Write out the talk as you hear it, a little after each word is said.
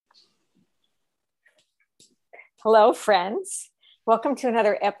Hello, friends. Welcome to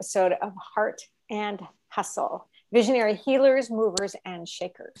another episode of Heart and Hustle, Visionary Healers, Movers, and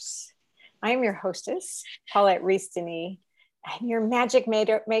Shakers. I am your hostess, Paulette Reese-Denis, and your magic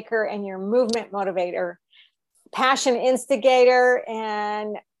maker and your movement motivator, passion instigator,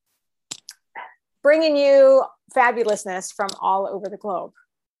 and bringing you fabulousness from all over the globe.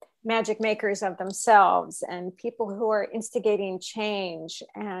 Magic makers of themselves and people who are instigating change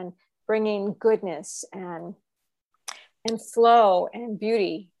and bringing goodness and flow and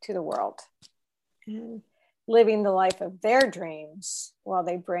beauty to the world, and living the life of their dreams while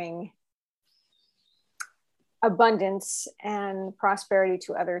they bring abundance and prosperity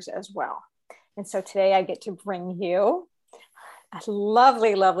to others as well. And so today I get to bring you a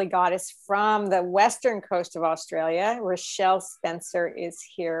lovely, lovely goddess from the western coast of Australia. Rochelle Spencer is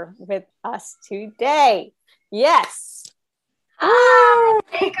here with us today. Yes. Hi,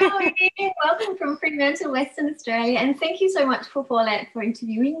 good evening. Welcome from Fremantle, Western Australia. And thank you so much for Paulette for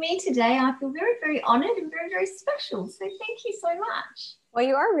interviewing me today. I feel very, very honoured and very, very special. So thank you so much. Well,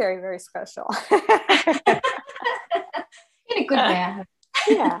 you are very, very special. In a good way.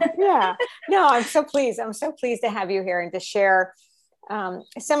 Yeah. No, I'm so pleased. I'm so pleased to have you here and to share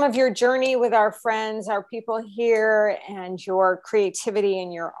some of your journey with our friends, our people here, and your creativity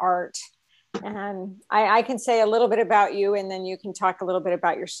and your art. And I can say a little bit about you, and then you can talk a little bit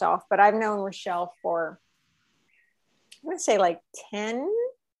about yourself. But I've known Rochelle for, I'm going to say like 10?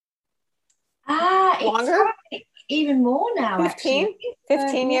 Longer? It's even more now, 15? actually.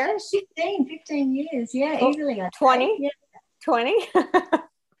 15 years? 15 years. Yeah, easily. 20? Yeah. 20?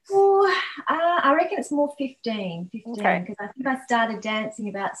 I reckon it's more 15, because okay. I think I started dancing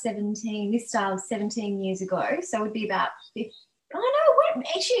about 17. This style was 17 years ago. So it would be about 15. Oh, no,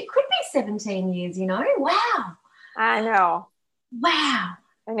 actually, it could be 17 years, you know? Wow. I know. Wow.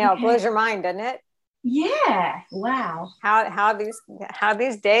 I know. Okay. It blows your mind, doesn't it? Yeah. Wow. How these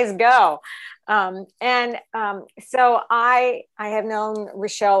days go. So I have known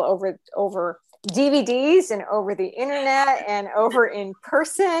Rochelle over DVDs and over the internet and over in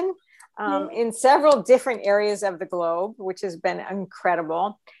person in several different areas of the globe, which has been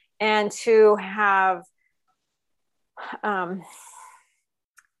incredible. And to have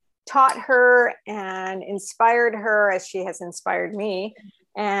taught her and inspired her as she has inspired me,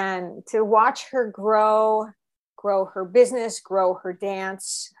 and to watch her grow her business, grow her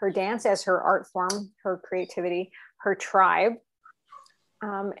dance as her art form, her creativity, her tribe,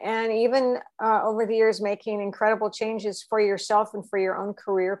 and even over the years making incredible changes for yourself and for your own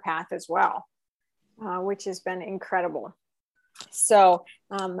career path as well, which has been incredible. So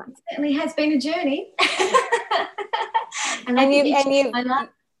it certainly has been a journey.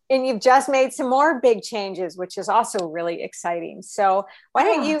 and you've just made some more big changes, which is also really exciting. So why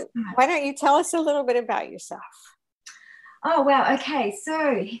don't you tell us a little bit about yourself? Oh, wow. Okay.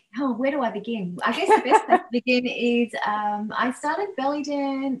 So where do I begin? I guess the best place to begin is I started belly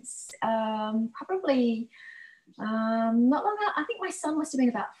dance probably not long ago. I think my son must have been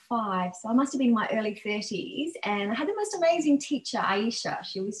about 5. So I must have been in my early 30s. And I had the most amazing teacher, Aisha.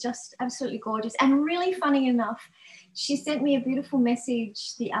 She was just absolutely gorgeous. And really funny enough, she sent me a beautiful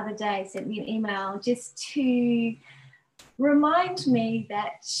message the other day, sent me an email just to remind me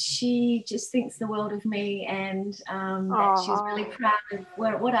that she just thinks the world of me, and that she's really proud of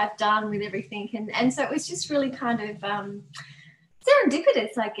what I've done with everything. And so it was just really kind of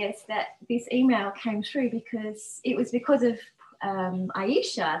serendipitous, I guess, that this email came through, because it was because of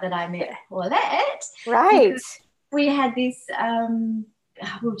Aisha that I met Paulette. Right. We had this,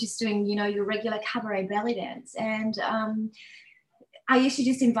 we were just doing, your regular cabaret belly dance. And Aisha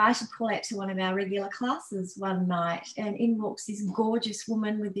just invited Paulette to one of our regular classes one night. And in walks this gorgeous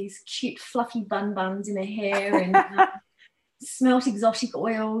woman with these cute fluffy buns in her hair and smelt exotic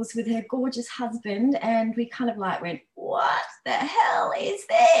oils, with her gorgeous husband. And we kind of like went, what the hell is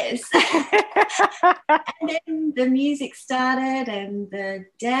this? And then the music started and the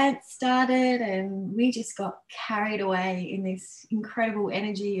dance started, and we just got carried away in this incredible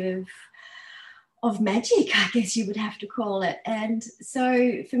energy of magic, I guess you would have to call it. And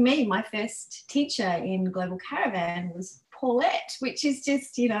so for me, my first teacher in Global Caravan was Paulette, which is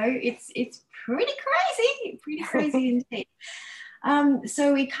just, it's pretty crazy indeed.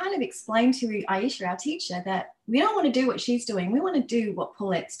 So we kind of explained to Aisha, our teacher, that we don't want to do what she's doing. We want to do what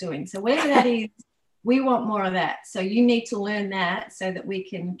Paulette's doing. So whatever that is, we want more of that. So you need to learn that so that we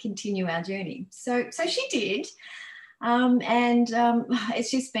can continue our journey. So she did. It's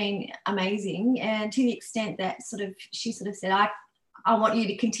just been amazing. And to the extent that she said, I want you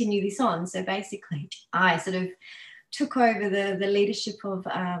to continue this on. So basically I sort of took over the leadership of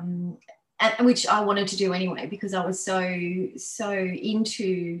and which I wanted to do anyway, because I was so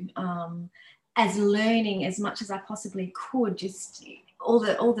into as learning as much as I possibly could, just all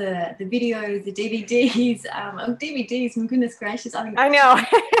the videos, the DVDs, DVDs, my goodness gracious. I know.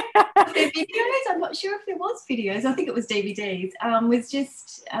 The videos, I'm not sure if there was videos. I think it was DVDs. Was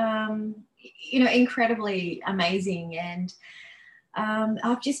just, incredibly amazing. And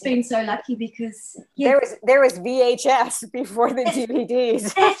I've just been so lucky because there was VHS before the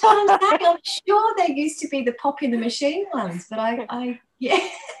DVDs. That's what I'm saying. I'm sure there used to be the pop in the machine ones, but I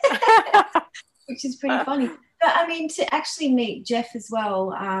which is pretty funny. But I mean, to actually meet Jeff as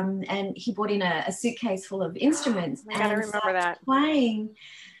well, and he brought in a suitcase full of instruments. I gotta remember that. Playing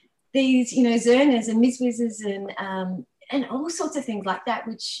these, Zernas and Mizwizzes and all sorts of things like that,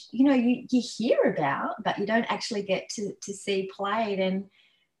 which, you hear about, but you don't actually get to see played. And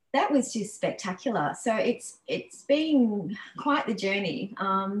that was just spectacular. So it's been quite the journey.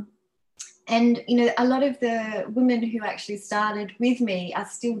 And, a lot of the women who actually started with me are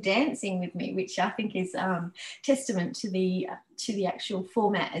still dancing with me, which I think is testament to the actual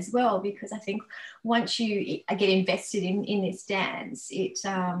format as well, because I think once you get invested in this dance, it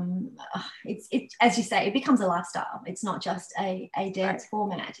as you say, it becomes a lifestyle. It's not just a dance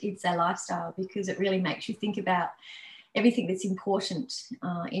format, it's a lifestyle, because it really makes you think about everything that's important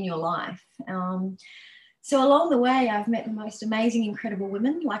in your life. So along the way, I've met the most amazing, incredible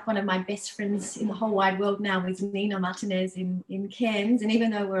women. Like, one of my best friends in the whole wide world now is Nina Martinez in Cairns. And even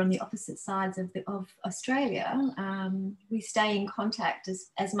though we're on the opposite sides of Australia, we stay in contact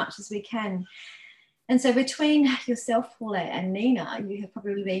as much as we can. And so between yourself, Paulette, and Nina, you have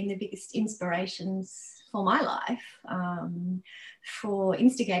probably been the biggest inspirations for my life, for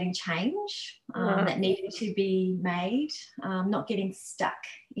instigating change that needed to be made, not getting stuck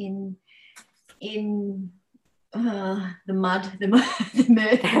in the mud, the mirth, the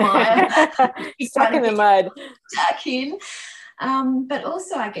mire. Stuck in the mud. Stuck in. But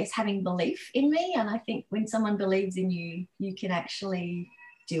also, I guess, having belief in me. And I think when someone believes in you, you can actually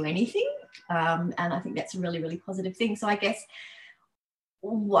do anything. And I think that's a really, really positive thing. So I guess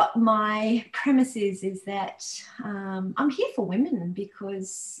what my premise is that I'm here for women,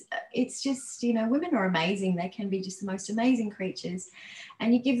 because it's just, women are amazing. They can be just the most amazing creatures,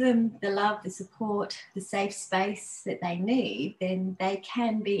 and you give them the love, the support, the safe space that they need, then they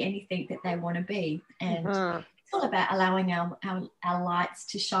can be anything that they want to be. And it's all about allowing our lights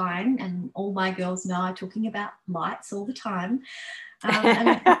to shine. And all my girls know I'm talking about lights all the time.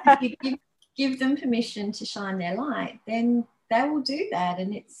 And if you give them permission to shine their light, then they will do that.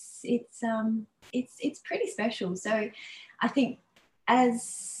 And it's pretty special. So I think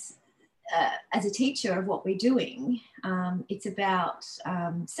as a teacher of what we're doing, it's about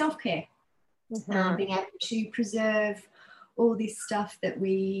self-care, being able to preserve all this stuff that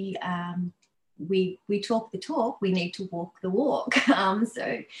we talk the talk, we need to walk the walk.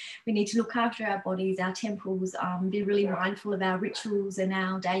 So we need to look after our bodies, our temples, be really mindful of our rituals and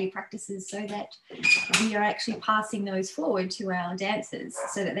our daily practices, so that we are actually passing those forward to our dancers,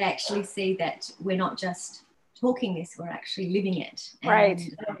 so that they actually see that we're not just talking this, we're actually living it. Right.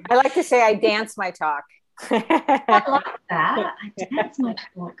 I like to say I dance my talk. I like that. I dance my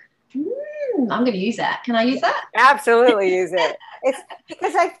talk. I'm going to use that. Can I use that? Absolutely use it. It's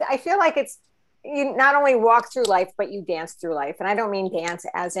because I feel like you not only walk through life, but you dance through life. And I don't mean dance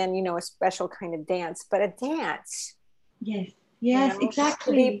as in, a special kind of dance, but a dance. Yes,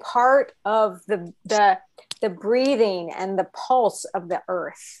 exactly. To be part of the breathing and the pulse of the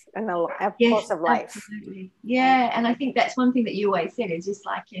earth and the pulse of life. Absolutely. Yeah, and I think that's one thing that you always said, is just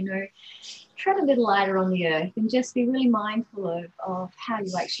like, tread a little lighter on the earth and just be really mindful of how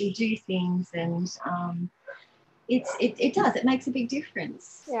you actually do things. And it makes a big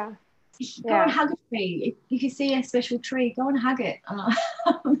difference. Yeah. Go and hug a tree. If you see a special tree, go and hug it.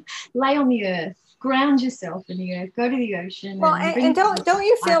 Lay on the earth. Ground yourself in the earth. Go to the ocean. Well, and don't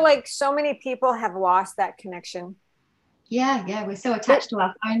you feel like so many people have lost that connection? Yeah. We're so attached to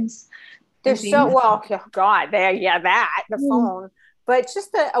our phones. They're so, well, oh God, the phone. But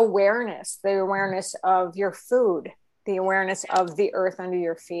just the awareness of your food, the awareness of the earth under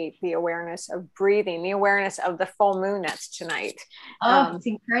your feet, the awareness of breathing, the awareness of the full moon that's tonight. It's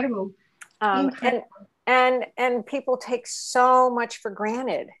incredible. And people take so much for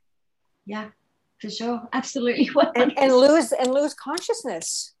granted. Yeah, for sure. Absolutely. and lose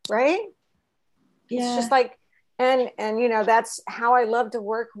consciousness, right? Yeah. It's just like, and that's how I love to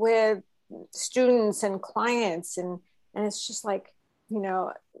work with students and clients. And it's just like,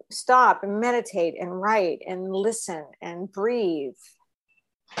 stop and meditate and write and listen and breathe.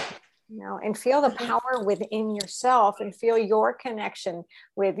 And feel the power within yourself and feel your connection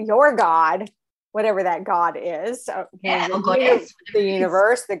with your God, whatever that God is. So, the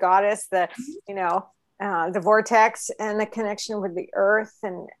universe, the goddess, the vortex, and the connection with the earth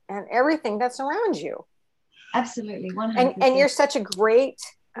and everything that's around you. Absolutely. 100%. And you're such a great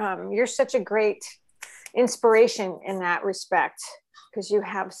inspiration in that respect, because you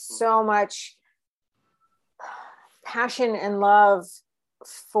have so much passion and love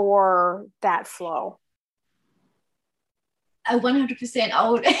for that flow. 100%. I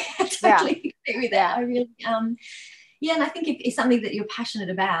would totally agree with that. I really, and I think if it's something that you're passionate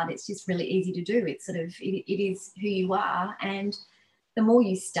about, it's just really easy to do. It's sort of, it is who you are. And the more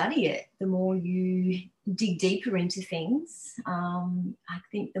you study it, the more you dig deeper into things. I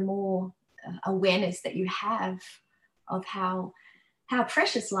think the more awareness that you have of how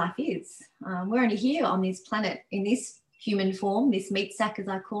precious life is. We're only here on this planet in this human form, this meat sack, as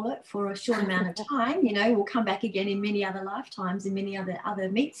I call it, for a short amount of time. We'll come back again in many other lifetimes, in many other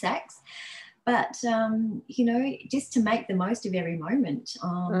meat sacks. But, just to make the most of every moment.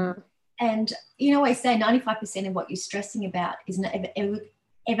 And, I always say 95% of what you're stressing about is not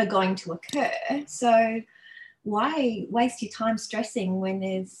ever going to occur. So why waste your time stressing when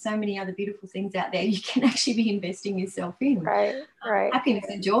there's so many other beautiful things out there you can actually be investing yourself in? Right. Happiness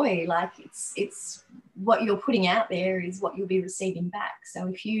and joy, like it's what you're putting out there is what you'll be receiving back. So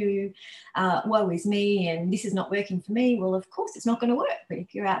if you, woe is me and this is not working for me, well, of course it's not going to work. But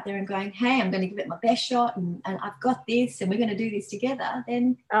if you're out there and going, hey, I'm going to give it my best shot and I've got this and we're going to do this together,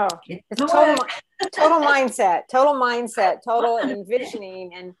 then it's total mindset, total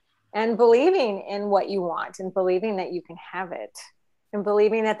envisioning and believing in what you want and believing that you can have it and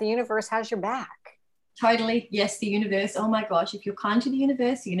believing that the universe has your back. Totally. Yes, the universe. Oh my gosh, if you're kind to the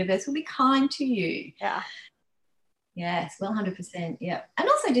universe will be kind to you. Yeah. Yes, well, 100%. Yeah. And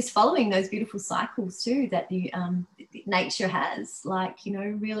also just following those beautiful cycles too that the nature has. Like,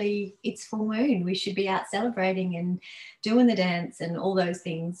 really it's full moon. We should be out celebrating and doing the dance and all those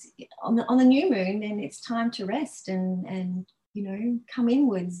things. On the new moon, then it's time to rest and come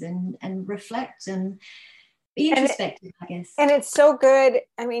inwards and reflect and be introspective, I guess. And it's so good.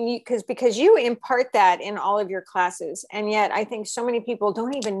 I mean, because you impart that in all of your classes. And yet I think so many people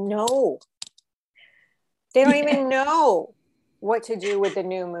don't even know. They don't even know what to do with the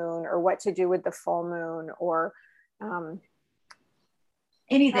new moon or what to do with the full moon or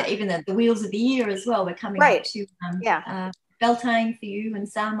even the wheels of the year as well. We're coming up to Beltane for you and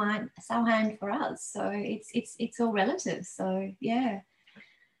Samhain for us. So it's all relative. So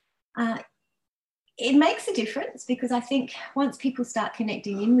it makes a difference, because I think once people start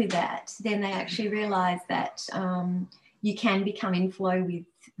connecting in with that, then they actually realize that you can become in flow with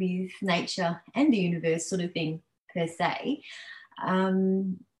nature and the universe, sort of thing, per se,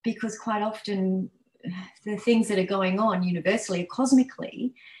 because quite often the things that are going on universally or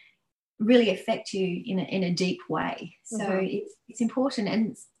cosmically really affect you in a deep way. So it's important.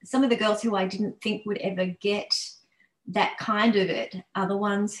 And some of the girls who I didn't think would ever get that kind of it are the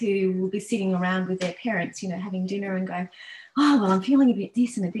ones who will be sitting around with their parents, having dinner and going, oh, well, I'm feeling a bit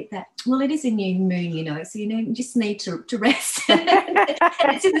this and a bit that. Well, it is a new moon, so you just need to rest.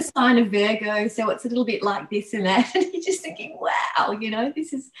 It's in the sign of Virgo, so it's a little bit like this and that. And you're just thinking, wow,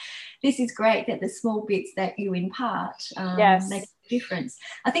 this is great that the small bits that you impart make a difference.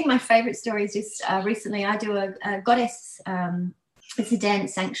 I think my favourite story is just recently I do a goddess. It's a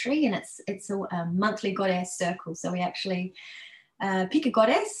dance sanctuary, and it's a monthly goddess circle. So we actually pick a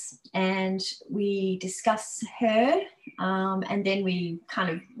goddess and we discuss her, and then we kind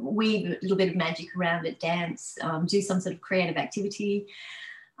of weave a little bit of magic around it, dance, do some sort of creative activity.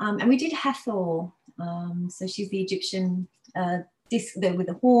 And we did Hathor. So she's the Egyptian, with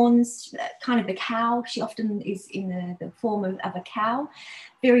the horns, kind of the cow. She often is in the form of a cow,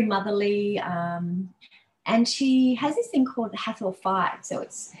 very motherly. And she has this thing called the Hathor 5. So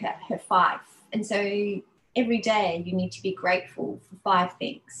it's her 5. And so every day you need to be grateful for 5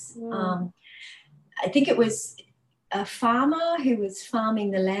 things. I think it was a farmer who was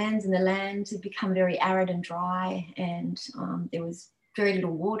farming the lands, and the land had become very arid and dry, and there was very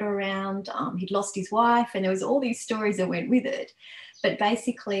little water around. He'd lost his wife, and there was all these stories that went with it. But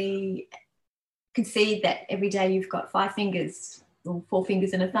basically concede that every day you've got 5 fingers or 4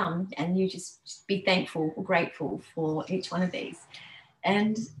 fingers and a thumb, and you just be thankful or grateful for each one of these.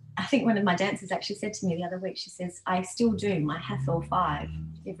 And I think one of my dancers actually said to me the other week, she says, I still do my Hathor 5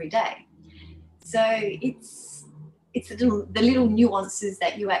 every day. So it's the little nuances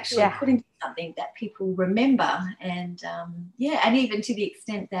that you actually put into something that people remember. And and even to the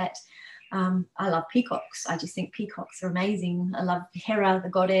extent that I love peacocks. I just think peacocks are amazing. I love Hera, the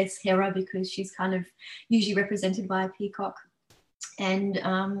goddess Hera, because she's kind of usually represented by a peacock. And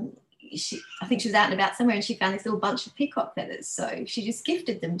I think she was out and about somewhere and she found this little bunch of peacock feathers. So she just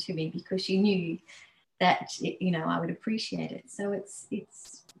gifted them to me because she knew that, I would appreciate it. So it's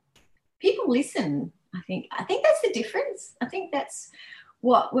people listen. I think that's the difference. I think that's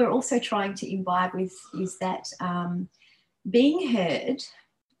what we're also trying to imbibe with, is that being heard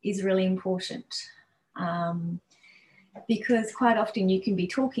is really important, because quite often you can be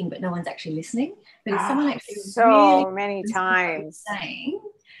talking but no one's actually listening. But if someone actually so many times saying,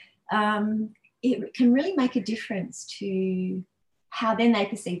 it can really make a difference to how then they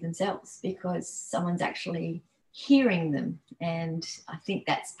perceive themselves, because someone's actually hearing them. And I think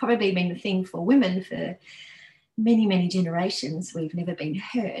that's probably been the thing for women for many, many generations. We've never been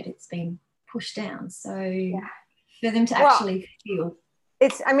heard. It's been pushed down. So for them to actually feel.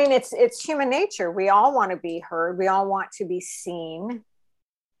 It's human nature. We all want to be heard. We all want to be seen.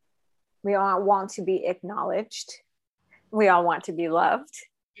 We all want to be acknowledged. We all want to be loved.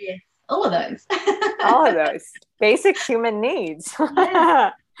 Yes, all of those. All of those basic human needs.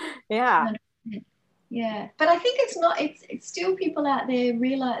 Yes. Yeah. Yeah, but I think it's still people out there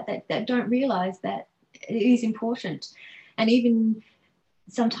realize that don't realize that it is important. And even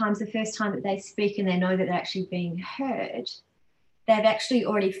sometimes the first time that they speak and they know that they're actually being heard, they've actually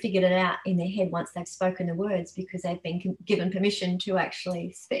already figured it out in their head once they've spoken the words, because they've been given permission to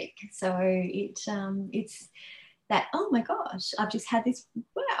actually speak. So it's that, oh my gosh, I've just had this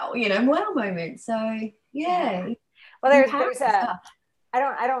wow moment. So yeah. Well, there's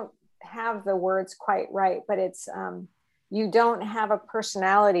I don't have the words quite right, but it's you don't have a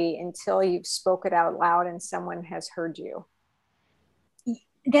personality until you've spoke it out loud and someone has heard you.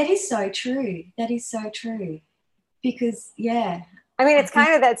 That is so true. Because it's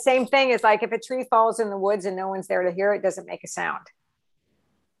kind of that same thing as like if a tree falls in the woods and no one's there to hear it, doesn't make a sound.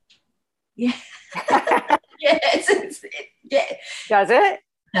 Yeah. Yeah. Does it?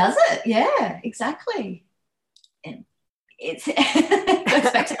 Yeah, exactly. And it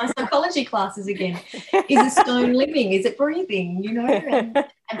goes back to my psychology classes again. Is a stone living? Is it breathing? And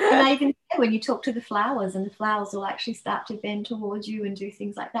I even say when you talk to the flowers, and the flowers will actually start to bend towards you and do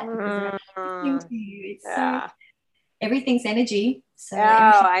things like that because they're actually listening to you. It's so everything's energy. So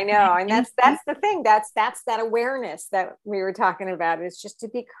I know, and that's the thing. That's that awareness that we were talking about. Is just to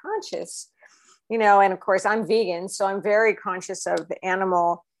be conscious. And of course I'm vegan, so I'm very conscious of the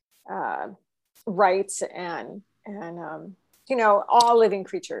animal rights and all living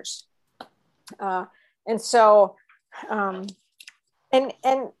creatures. And so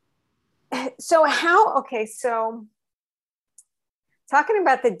talking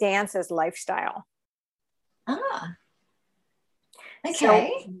about the dance as lifestyle. Okay. So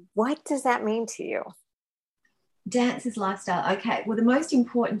what does that mean to you? Dance is lifestyle. Okay. Well, the most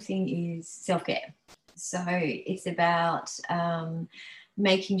important thing is self-care. So it's about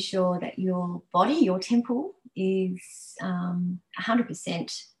making sure that your body, your temple is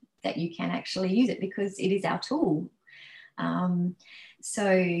 100% that you can actually use it, because it is our tool. So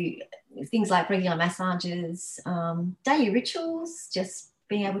things like regular massages, daily rituals, just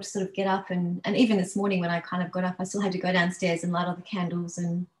being able to sort of get up and even this morning when I kind of got up, I still had to go downstairs and light all the candles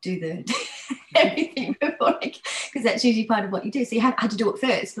and do the everything before, because that's usually part of what you do. So you had to do it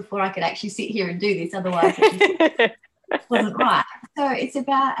first before I could actually sit here and do this. Otherwise it wasn't right. So it's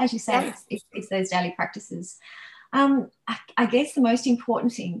about, as you say, it's those daily practices. I guess the most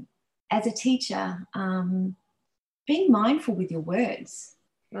important thing as a teacher, being mindful with your words.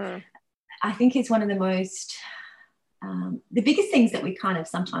 I think it's one of the most the biggest things that we kind of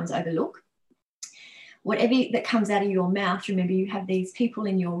sometimes overlook. Whatever that comes out of your mouth, remember you have these people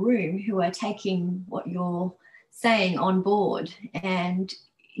in your room who are taking what you're saying on board, and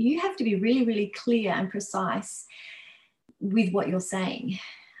you have to be really, really clear and precise with what you're saying,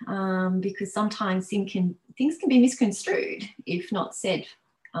 because sometimes things can be misconstrued if not said,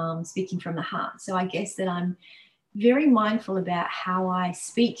 speaking from the heart. So I guess that I'm very mindful about how I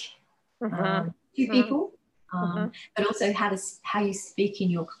speak to people. But also how you speak in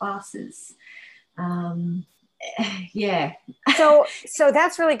your classes. So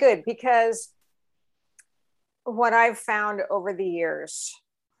that's really good, because what I've found over the years,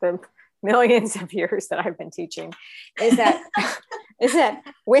 the millions of years that I've been teaching, is that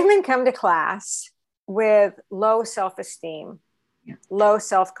women come to class with low self-esteem, low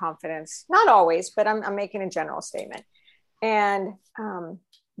self-confidence. Not always, but I'm making a general statement. And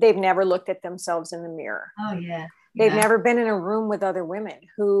they've never looked at themselves in the mirror. Oh, yeah. They've never been in a room with other women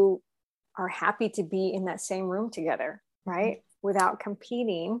who are happy to be in that same room together, right? Without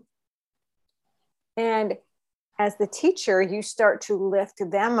competing And as the teacher, you start to lift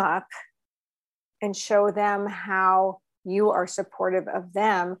them up and show them how you are supportive of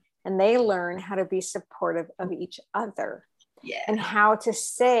them, and they learn how to be supportive of each other. Yeah. And how to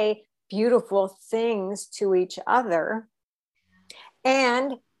say beautiful things to each other, and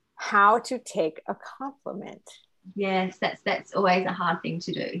how to take a compliment. Yes, that's always a hard thing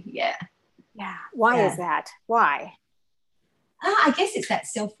to do. Yeah. Yeah. Why is that? Why? I guess it's that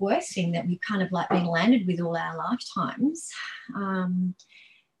self-worth thing that we've kind of like been landed with all our lifetimes.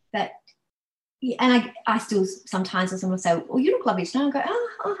 That, and I still sometimes, as someone will say, "Oh, you look lovely today," I go,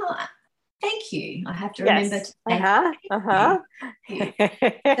 "Oh, thank you." I have to remember to say thank you. So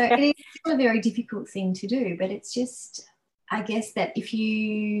it is still a very difficult thing to do, but it's just, I guess that if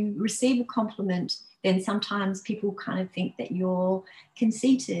you receive a compliment, then sometimes people kind of think that you're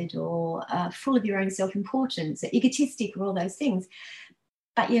conceited or full of your own self-importance, egotistic, or all those things.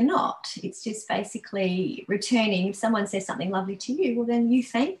 But you're not. It's just basically returning. If someone says something lovely to you, well, then you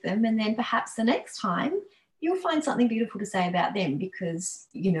thank them, and then perhaps the next time you'll find something beautiful to say about them, because,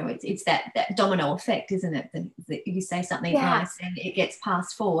 you know, it's that domino effect, isn't it? That you say something nice and it gets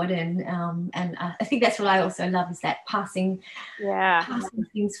passed forward. And I think that's what I also love, is that passing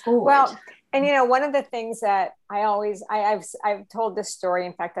things forward. Well, and, you know, one of the things that I've told this story.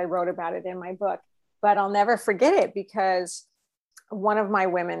 In fact, I wrote about it in my book, but I'll never forget it, because one of my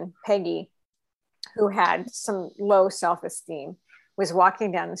women, Peggy, who had some low self-esteem, was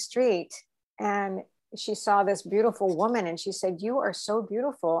walking down the street, and she saw this beautiful woman, and she said, "You are so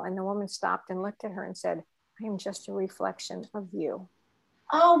beautiful." And the woman stopped and looked at her and said, "I am just a reflection of you."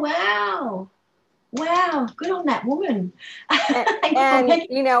 Oh, wow. Wow. Good on that woman. And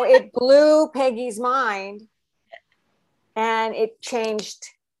you know, it blew Peggy's mind, and it changed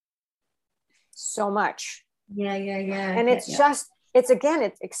so much. Yeah. And it's it's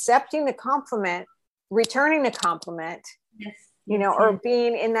accepting the compliment, returning the compliment. Yes. You know, or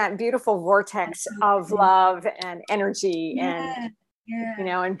being in that beautiful vortex of love and energy and, you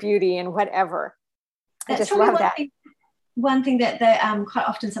know, and beauty and whatever. I just love that. One thing that quite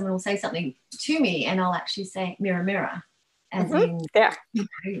often someone will say something to me, and I'll actually say, "Mirror, mirror," as in, you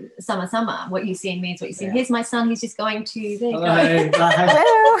know, summer, what you see in me is what you see. Here's my son, he's just going to, there you go.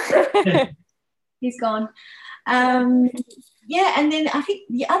 Hello. He's gone. And then I think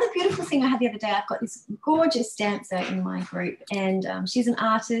the other beautiful thing I had the other day, I've got this gorgeous dancer in my group, and she's an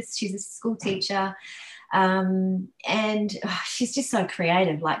artist, she's a school teacher, and she's just so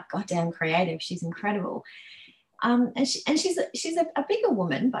creative, like goddamn creative. She's incredible. And she's a bigger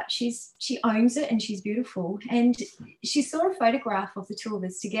woman, but she owns it, and she's beautiful. And she saw a photograph of the two of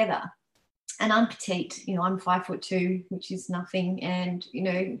us together, and I'm petite, you know, I'm 5'2", which is nothing, and, you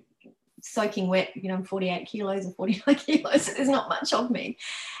know, soaking wet, you know, I'm 48 kilos or 49 kilos, so there's not much of me.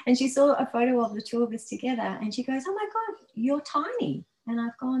 And she saw a photo of the two of us together, and she goes, "Oh my God, you're tiny." And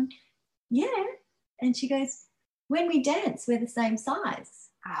I've gone, "Yeah." And she goes, "When we dance, we're the same size."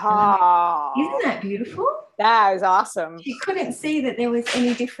 Oh, isn't that beautiful? That is awesome. She couldn't see that there was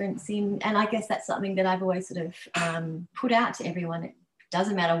any difference in, and I guess that's something that I've always sort of put out to everyone. It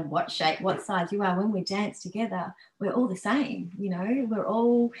doesn't matter what shape, what size you are, when we dance together, we're all the same, you know, we're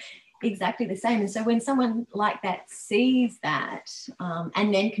all exactly the same. And so when someone like that sees that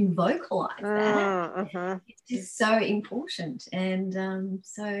and then can vocalize that, it's just so important. And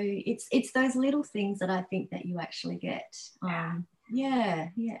so it's those little things that I think that you actually get.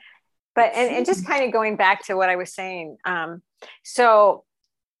 But and just kind of going back to what I was saying, so,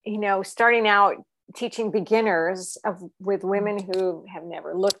 you know, starting out teaching beginners with women who have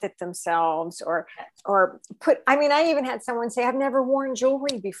never looked at themselves or I even had someone say, "I've never worn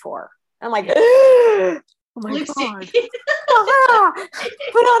jewelry before." I'm like, "Oh my God,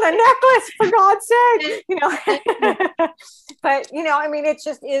 put on a necklace, for God's sake," you know. But, you know, I mean, it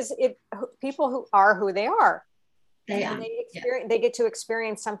just is people who are who they are. They get to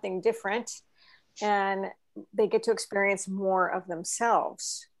experience something different, and they get to experience more of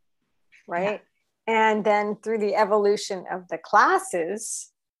themselves, right? And then through the evolution of the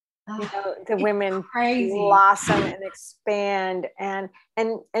classes, you know, the women blossom and expand, and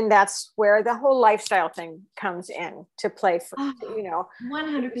that's where the whole lifestyle thing comes in to play for, you know,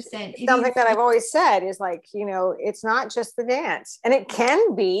 100%. Something that I've always said is, like, you know, it's not just the dance, and it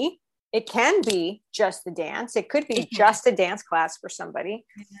can be just the dance. It could be just a dance class for somebody,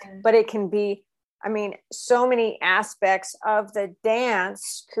 but it can be, I mean, so many aspects of the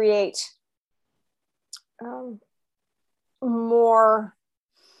dance create more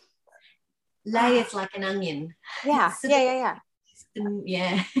layers, like an onion. Yeah.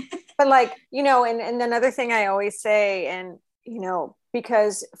 Yeah. But, like, you know, and another thing I always say, and, you know,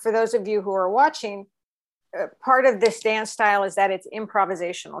 because for those of you who are watching, part of this dance style is that it's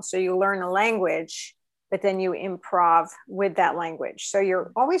improvisational. So you learn a language, but then you improv with that language. So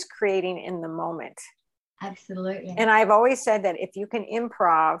you're always creating in the moment. Absolutely. And I've always said that if you can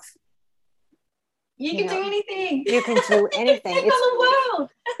improv, you can do anything. You can do anything. It's the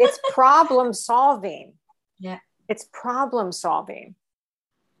world. It's problem solving. Yeah. It's problem solving.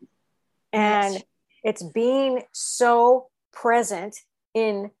 And it's being so present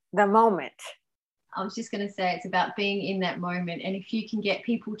in the moment. I was just going to say it's about being in that moment. And if you can get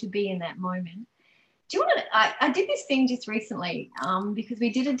people to be in that moment. Do you want to, I did this thing just recently because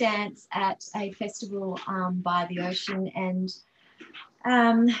we did a dance at a festival by the ocean, and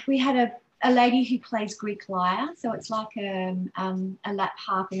we had a lady who plays Greek lyre. So it's like a lap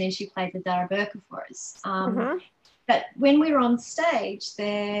harp, and then she plays the daraburka for us. But when we were on stage,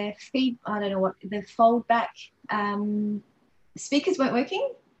 their feet, I don't know what, the fold back speakers weren't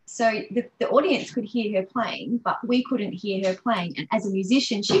working. So the audience could hear her playing, but we couldn't hear her playing. And as a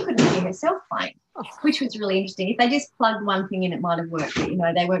musician, she couldn't hear herself playing, which was really interesting. If they just plugged one thing in, it might have worked. But,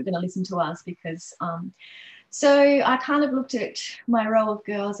 they weren't going to listen to us because... So I kind of looked at my row of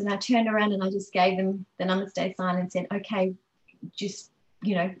girls and I turned around and I just gave them the namaste sign and said, okay, just,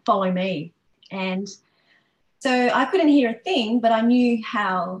 follow me. And so I couldn't hear a thing, but I knew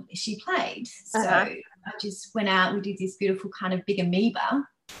how she played. So I just went out, we did this beautiful kind of big amoeba,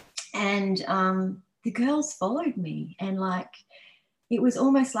 and the girls followed me, and it was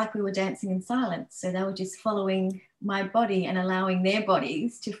almost like we were dancing in silence. So they were just following my body and allowing their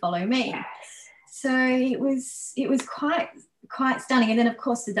bodies to follow me. So it was quite stunning. And then, of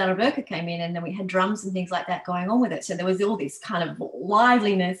course, the daraburka came in, and then we had drums and things like that going on with it. So there was all this kind of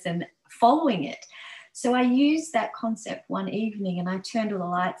liveliness and following it. So I used that concept one evening, and I turned all the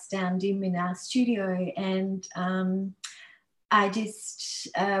lights down dim in our studio, and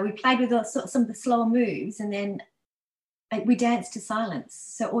we played with some of the slower moves, and then we danced to silence.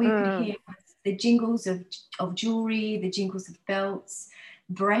 So all you could hear was the jingles of jewelry, the jingles of belts,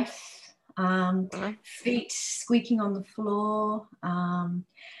 breath, feet squeaking on the floor,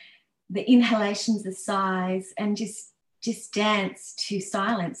 the inhalations, the sighs, and just dance to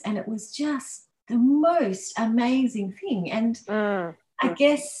silence. And it was just the most amazing thing. And I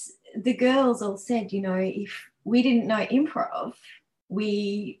guess the girls all said, if we didn't know improv,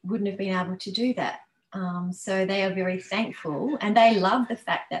 we wouldn't have been able to do that. So they are very thankful, and they love the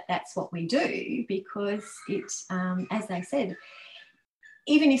fact that that's what we do, because it, as they said,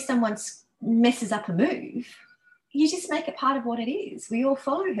 even if someone messes up a move, you just make it part of what it is. We all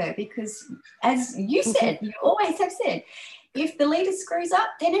follow her because, as you said, you always have said, if the leader screws up,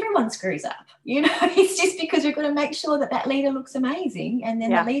 then everyone screws up. It's just because we've got to make sure that leader looks amazing, and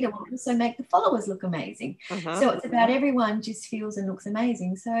then the leader will also make the followers look amazing. So it's about everyone just feels and looks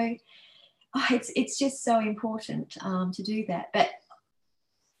amazing. So it's just so important to do that. But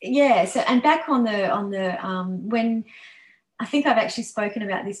yeah, so, and back on the when I think I've actually spoken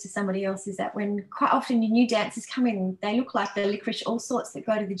about this to somebody else, is that when quite often your new dancers come in, they look like the licorice all sorts that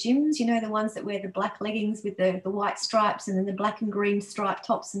go to the gyms, the ones that wear the black leggings with the white stripes and then the black and green striped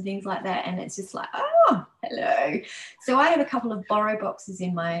tops and things like that. And it's just like, oh, hello. So I have a couple of borrow boxes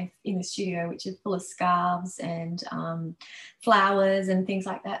in the studio, which are full of scarves and flowers and things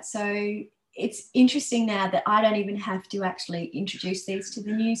like that. So it's interesting now that I don't even have to actually introduce these to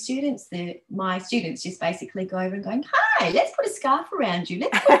the new students. My students just basically go over and going, hi, let's put a scarf around you.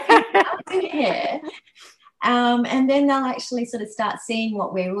 Let's put a few flowers in your hair. And then they'll actually sort of start seeing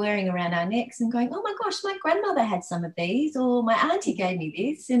what we're wearing around our necks and going, oh my gosh, my grandmother had some of these, or my auntie gave me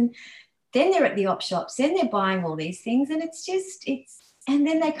this. And then they're at the op shops, then they're buying all these things. And and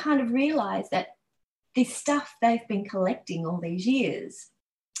then they kind of realise that this stuff they've been collecting all these years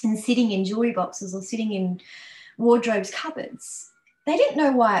and sitting in jewelry boxes or sitting in wardrobes cupboards, they didn't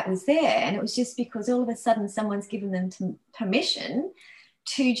know why it was there. And it was just because all of a sudden someone's given them permission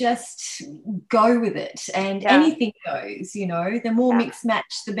to just go with it, and anything goes, the more mixed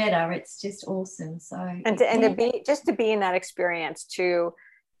match, the better. It's just awesome. So, to be in that experience, to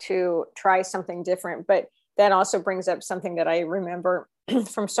try something different. But that also brings up something that I remember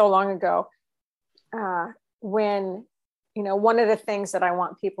from so long ago, when, one of the things that I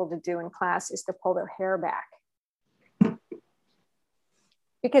want people to do in class is to pull their hair back.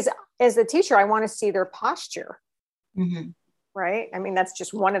 Because as the teacher, I want to see their posture, right? I mean, that's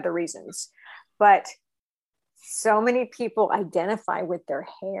just one of the reasons. But so many people identify with their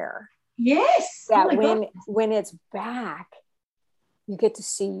hair. Yes. That when it's back, you get to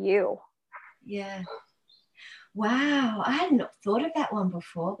see you. Yeah. Wow. I hadn't thought of that one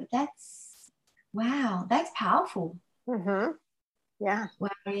before, but that's powerful. Yeah. Wow.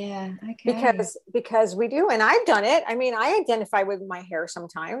 Yeah. Okay. Because we do, and I've done it. I mean, I identify with my hair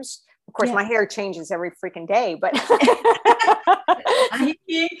sometimes. Of course, my hair changes every freaking day, but I hear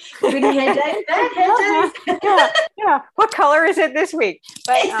you. Good hair days, bad hair days. Yeah. What color is it this week?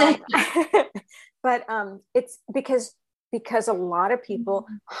 But Exactly. but it's because a lot of people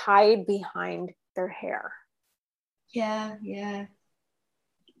hide behind their hair. Yeah. Yeah.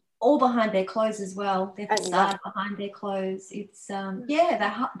 All behind their clothes as well. Their facade behind their clothes. It's they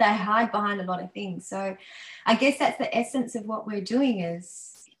hide behind a lot of things. So I guess that's the essence of what we're doing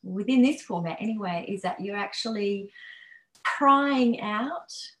is within this format anyway, is that you're actually prying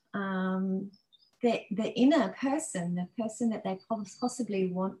out the inner person, the person that they possibly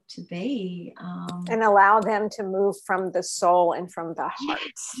want to be. And allow them to move from the soul and from the heart.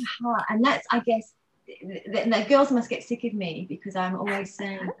 And that's, I guess, the girls must get sick of me because I'm always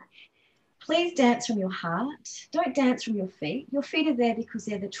saying, please dance from your heart. Don't dance from your feet. Your feet are there because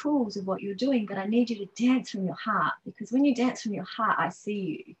they're the tools of what you're doing, but I need you to dance from your heart, because when you dance from your heart, I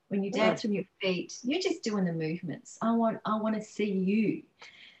see you. When you dance from your feet, you're just doing the movements. I want to see you.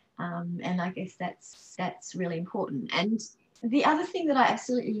 And I guess that's really important. And the other thing that I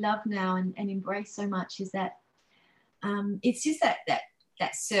absolutely love now and embrace so much is that it's just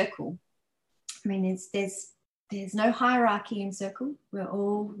that circle. I mean, there's no hierarchy in circle. We're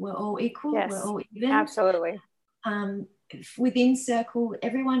all equal. Yes, we're all even. Absolutely. Within circle,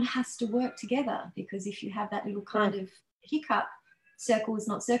 everyone has to work together, because if you have that little kind of hiccup, circle is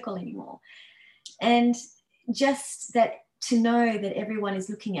not circle anymore. And just that, to know that everyone is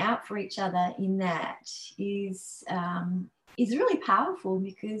looking out for each other in that is really powerful,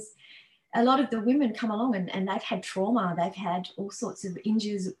 because a lot of the women come along and they've had trauma, they've had all sorts of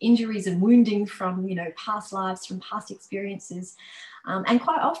injuries and wounding from, past lives, from past experiences. And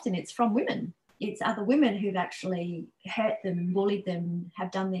quite often it's from women. It's other women who've actually hurt them, bullied them,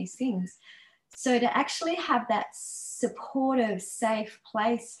 have done these things. So to actually have that supportive, safe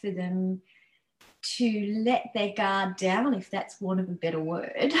place for them to let their guard down, if that's want of a better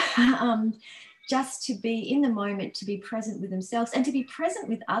word, just to be in the moment, to be present with themselves and to be present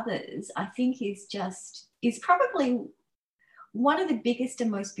with others, I think is probably one of the biggest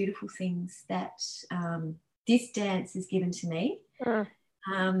and most beautiful things that this dance has given to me.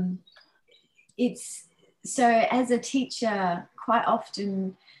 It's so, as a teacher, quite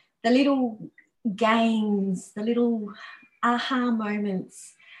often the little gains, the little aha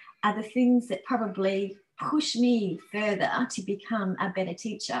moments are the things that probably push me further to become a better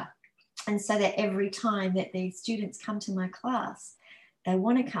teacher. And so that every time that these students come to my class, they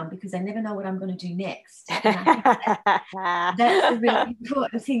want to come because they never know what I'm going to do next. And I think that's the really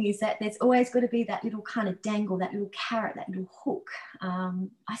important thing, is that there's always got to be that little kind of dangle, that little carrot, that little hook.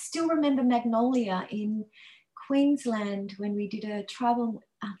 I still remember Magnolia in Queensland when we did a travel,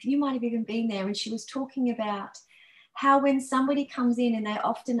 you might have even been there, and she was talking about how when somebody comes in and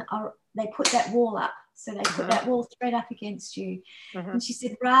they put that wall up, so they put that wall straight up against you. And she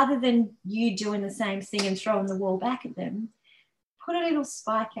said, rather than you doing the same thing and throwing the wall back at them, put a little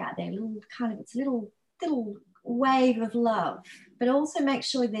spike out there, it's a little wave of love, but also make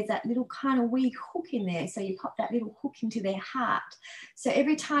sure there's that little kind of wee hook in there. So you pop that little hook into their heart. So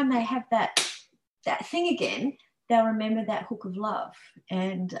every time they have that thing again, they'll remember that hook of love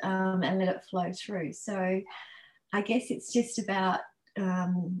and let it flow through. So I guess it's just about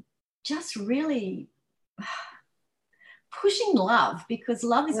just really pushing love, because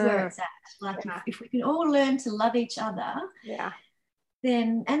love is where it's at. Like if we can all learn to love each other,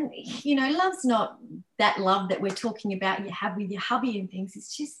 then, and love's not that love that we're talking about you have with your hubby and things.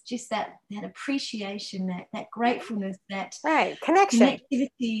 It's just that appreciation, that gratefulness, that connection,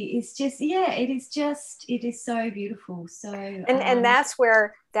 connectivity is just, it is so beautiful. So and that's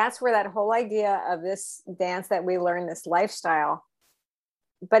where that whole idea of this dance that we learn, this lifestyle,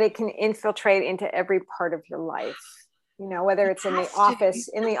 but it can infiltrate into every part of your life, whether it's in the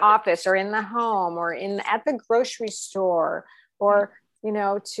office or in the home or at the grocery store, or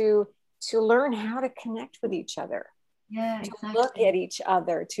to learn how to connect with each other, to look at each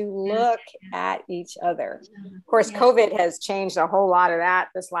other, Of course, COVID has changed a whole lot of that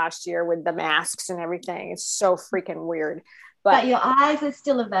this last year with the masks and everything. It's so freaking weird. But your eyes are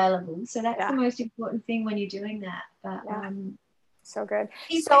still available, so that's the most important thing when you're doing that. But so good.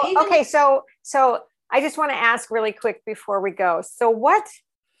 So I just want to ask really quick before we go. So what?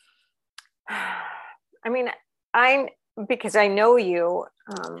 I mean, because I know you.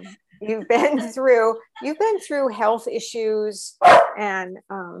 You've been through health issues, and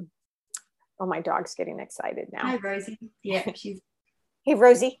my dog's getting excited now. Hi, Rosie. Yeah, she's. Hey,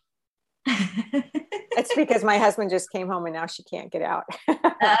 Rosie. It's because my husband just came home and now she can't get out.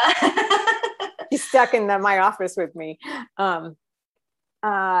 She's stuck in my office with me.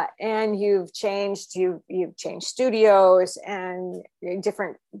 And you've changed studios and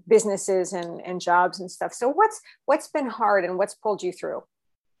different businesses and jobs and stuff. So what's been hard and what's pulled you through?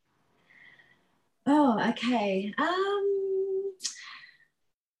 Oh, okay.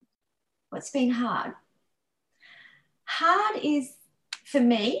 What's been hard? Hard is, for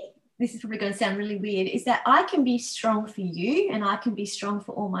me, this is probably going to sound really weird, is that I can be strong for you and I can be strong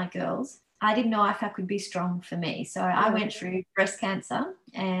for all my girls. I didn't know if I could be strong for me. So I went through breast cancer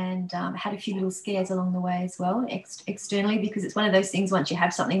and had a few little scares along the way as well, externally, because it's one of those things, once you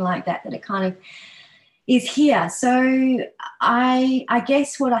have something like that, that it kind of is here. So I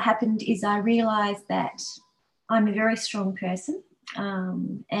guess what happened is I realized that I'm a very strong person,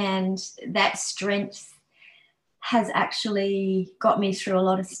 and that strength has actually got me through a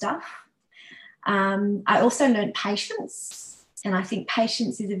lot of stuff. I also learned patience, and I think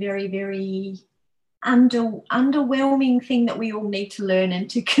patience is a very, very underwhelming thing that we all need to learn and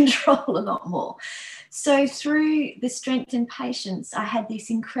to control a lot more. So through the strength and patience, I had this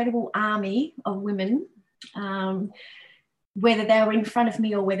incredible army of women, whether they were in front of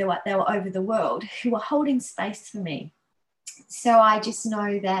me or whether they were over the world, who were holding space for me. So I just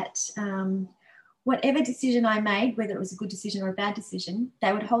know that whatever decision I made, whether it was a good decision or a bad decision,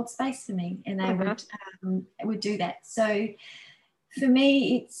 they would hold space for me, and they would do that. So for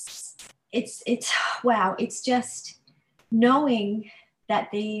me, it's wow. It's just knowing that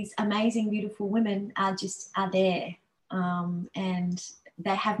these amazing, beautiful women are there, and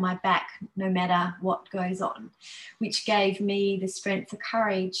they have my back no matter what goes on, which gave me the strength, the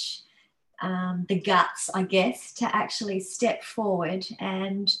courage, the guts, I guess, to actually step forward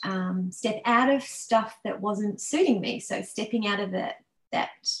and step out of stuff that wasn't suiting me. So stepping out of that,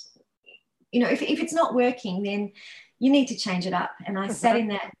 if it's not working, then you need to change it up. And I sat in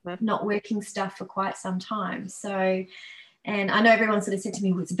that not working stuff for quite some time. So, and I know everyone sort of said to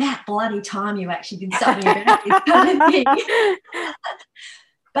me, well, it's about bloody time you actually did something about this kind of thing.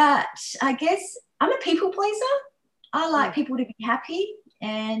 But I guess I'm a people pleaser. I like people to be happy.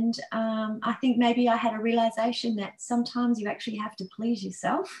 And I think maybe I had a realization that sometimes you actually have to please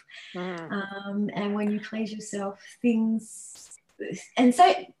yourself. And when you please yourself, things... And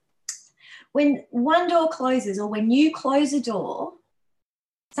so when one door closes, or when you close a door,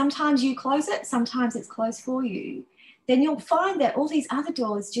 sometimes you close it, sometimes it's closed for you, then you'll find that all these other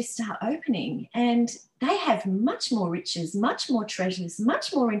doors just start opening, and they have much more riches, much more treasures,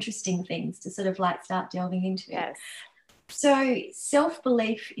 much more interesting things to sort of like start delving into. Yes. So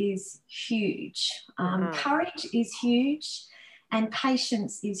self-belief is huge. Courage is huge, and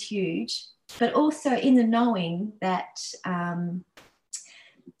patience is huge, but also in the knowing that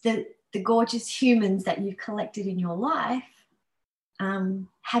the gorgeous humans that you've collected in your life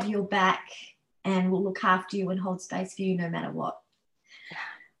have your back and will look after you and hold space for you no matter what.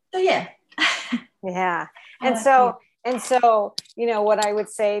 So yeah. Yeah. And so, what I would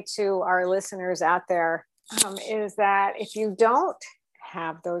say to our listeners out there is that if you don't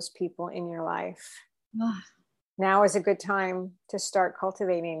have those people in your life, now is a good time to start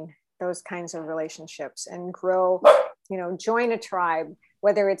cultivating those kinds of relationships and grow, join a tribe,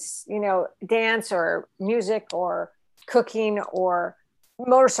 whether it's, dance or music or cooking or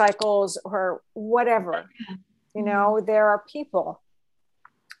motorcycles or whatever, there are people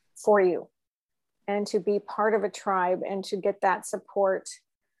for you, and to be part of a tribe and to get that support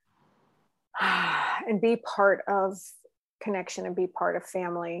and be part of connection and be part of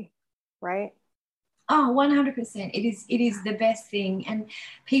family, right? Oh, 100%. It is the best thing. And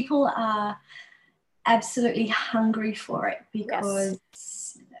people are absolutely hungry for it, because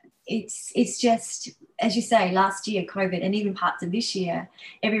it's just, as you say, last year, COVID, and even parts of this year,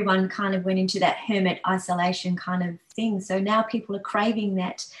 everyone kind of went into that hermit isolation kind of thing. So now people are craving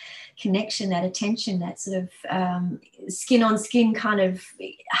that connection, that attention, that sort of skin on skin kind of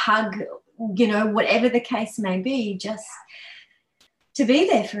hug, whatever the case may be, just to be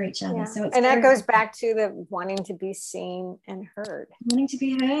there for each other. Yeah. So and that goes back to the wanting to be seen and heard. Wanting to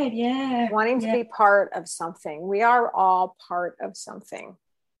be heard, yeah. Wanting to be part of something. We are all part of something.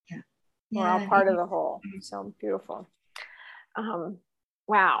 We're all part of the whole. So beautiful.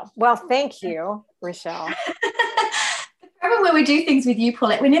 Wow. Well, thank you, Rochelle. The problem when we do things with you,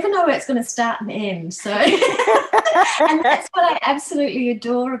 Paulette, we never know where it's going to start and end. So, and that's what I absolutely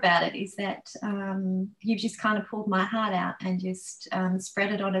adore about it, is that you've just kind of pulled my heart out and just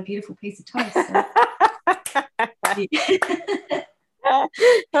spread it on a beautiful piece of toast. So.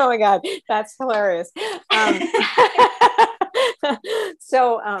 Oh my God, that's hilarious.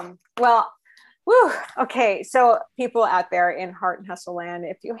 Well, Woo. Okay. So people out there in Heart and Hustle Land,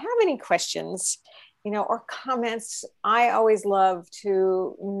 if you have any questions, or comments, I always love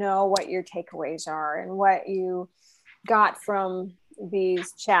to know what your takeaways are and what you got from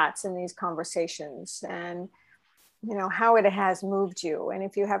these chats and these conversations, and how it has moved you. And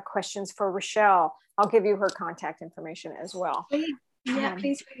if you have questions for Rochelle, I'll give you her contact information as well. Please. Yeah,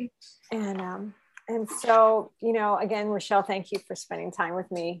 please do. And so, again, Rochelle, thank you for spending time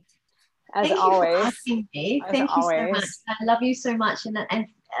with me. As always. You for asking me. Thank you so much. I love you so much. And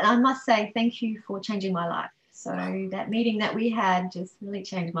I must say thank you for changing my life. So that meeting that we had just really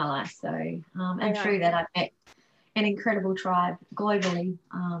changed my life. So and through that I've met an incredible tribe globally.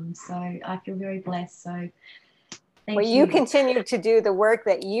 So I feel very blessed. So thank you. You continue to do the work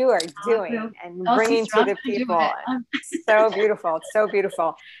that you are doing and bringing to the people. So beautiful. It's so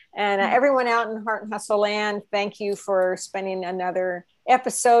beautiful. And everyone out in Heart and Hustle Land, thank you for spending another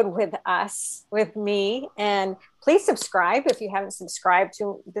episode with us, with me. And please subscribe if you haven't subscribed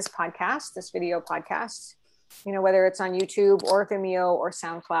to this podcast, this video podcast, whether it's on YouTube or Vimeo or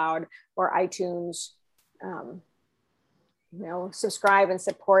SoundCloud or iTunes. Subscribe and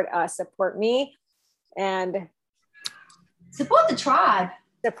support us, support me, and support the tribe.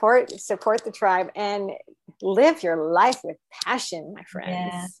 Support the tribe and live your life with passion, my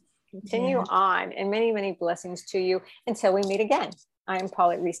friends. Yeah. Continue on, and many, many blessings to you until we meet again. I am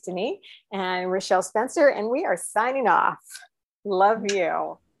Paulette Reese-Denis and Rochelle Spencer, and we are signing off. Love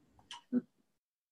you.